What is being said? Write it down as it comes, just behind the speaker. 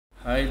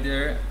Hi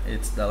there,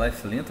 it's Dalai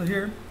Lento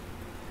here.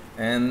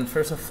 And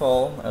first of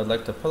all, I would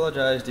like to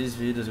apologize. This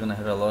video is gonna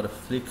have a lot of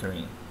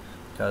flickering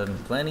because I'm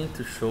planning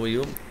to show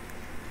you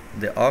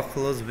the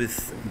Oculus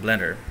with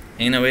Blender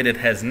in a way that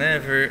has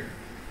never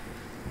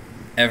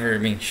ever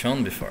been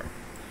shown before.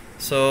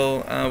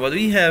 So what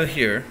we have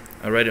here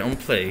already on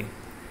play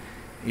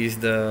is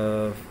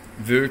the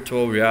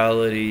virtual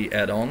reality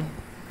add-on,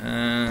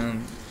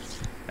 and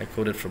I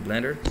coded for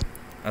Blender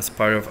as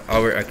part of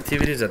our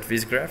activities at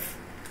Visgraf.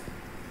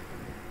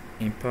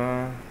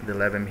 IMPA, the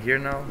lab I'm here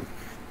now.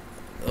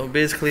 So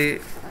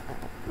basically,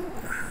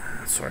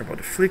 sorry about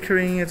the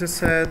flickering, as I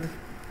said.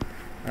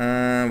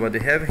 What they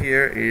have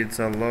here is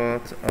a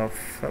lot of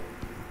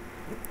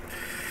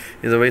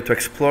is a way to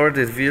explore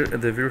the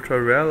virtual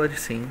reality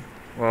scene,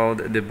 well,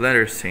 the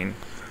Blender scene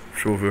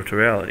through virtual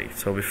reality.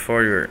 So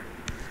before you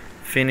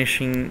finish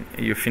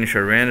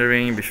your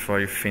rendering, before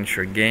you finish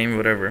your game,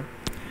 whatever,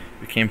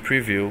 you can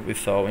preview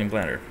with all in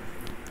Blender.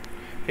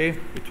 Okay,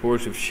 it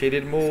works with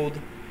shaded mode.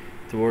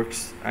 It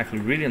works actually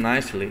really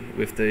nicely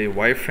with the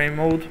wireframe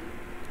mode.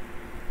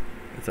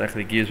 It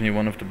actually gives me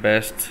one of the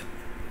best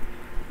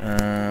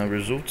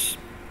results.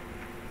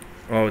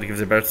 Well, it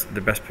gives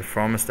the best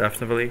performance,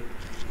 definitely.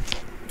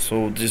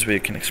 So this way you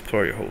can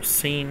explore your whole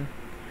scene.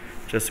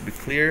 Just to be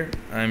clear,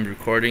 I'm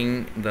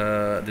recording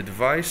the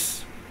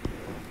device,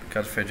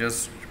 because if I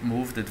just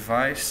move the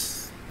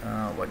device,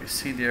 what you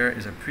see there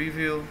is a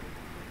preview.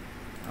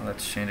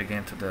 Let's change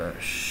again to the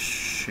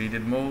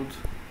shaded mode.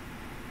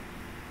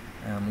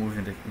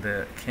 Moving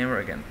the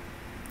camera again,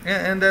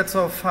 and that's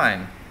all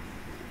fine.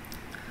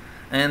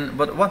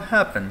 But what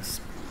happens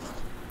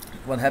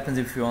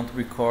if you want to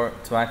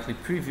record to actually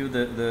preview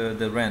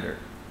the render?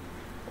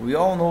 We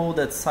all know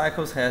that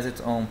Cycles has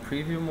its own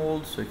preview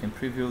mode, so you can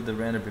preview the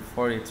render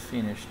before it's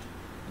finished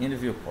in the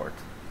viewport.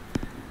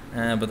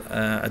 But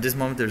at this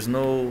moment there's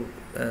no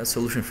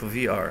solution for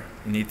VR.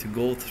 You need to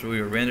go through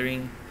your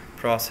rendering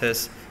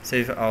process,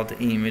 save out the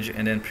image,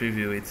 and then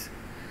preview it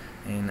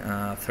in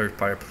a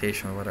third-party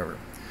application or whatever.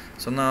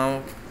 So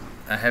now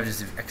I have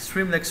this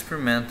extremely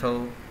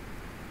experimental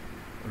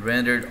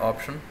rendered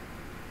option,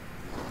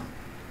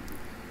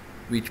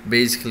 which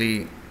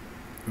basically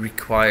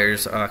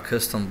requires a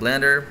custom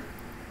Blender.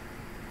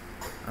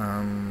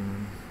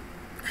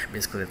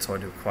 Basically that's all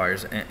it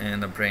requires,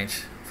 and a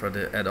branch for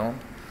the add-on.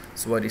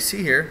 So what you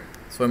see here,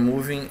 so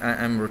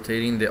I'm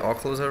rotating the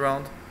Oculus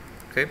around,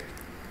 okay?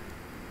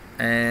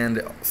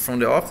 And from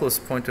the Oculus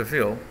point of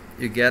view,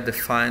 you get the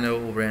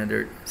final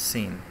rendered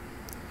scene.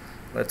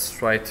 Let's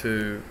try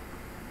to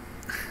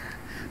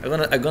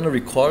I'm gonna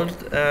record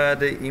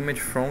the image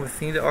from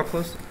within the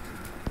Oculus,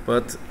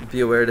 but be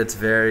aware that's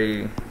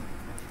very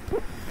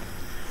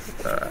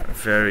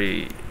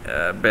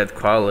bad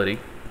quality.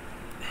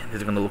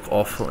 It's gonna look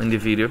awful in the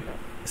video,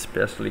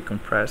 especially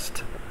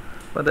compressed,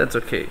 but that's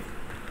okay.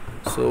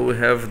 So we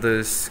have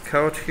this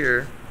couch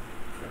here,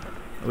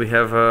 we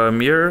have a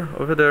mirror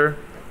over there,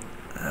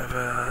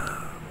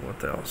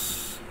 what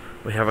else?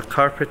 We have a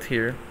carpet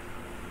here,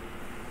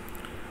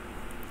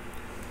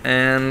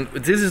 and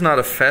this is not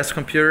a fast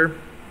computer,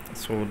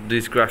 so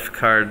this graphic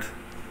card,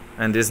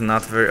 and this is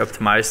not very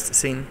optimized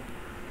scene,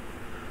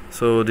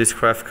 so this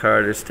graphic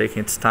card is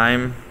taking its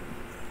time.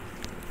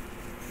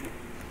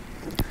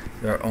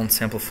 We are on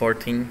sample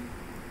 14,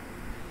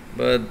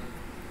 but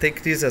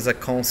take this as a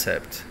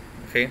concept,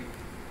 okay?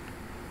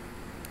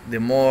 The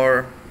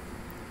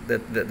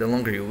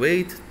longer you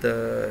wait,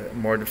 the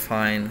more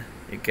defined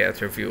you get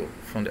your view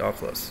from the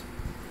Oculus.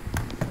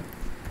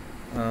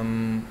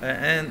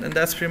 And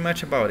that's pretty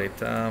much about it.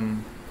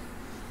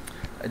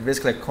 It's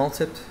basically a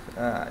concept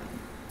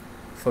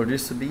for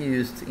this to be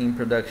used in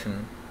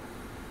production.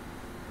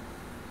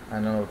 I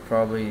know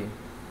probably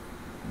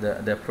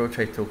the approach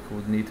I took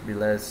would need to be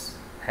less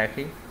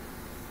hacky,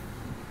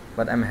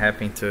 but I'm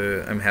happy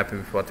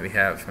with what we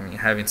have. I mean,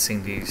 I haven't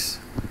seen these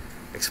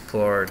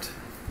explored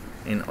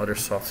in other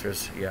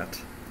softwares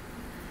yet.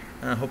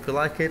 I hope you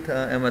like it.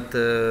 I'm at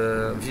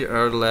the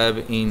VR lab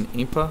in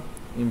IMPA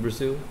in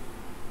Brazil.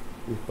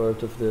 We're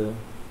part of the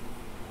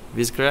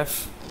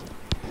Visgraf,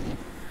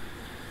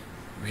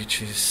 which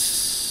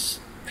is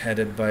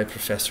headed by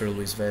Professor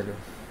Luiz Velho.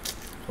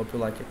 Hope you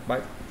like it.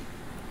 Bye.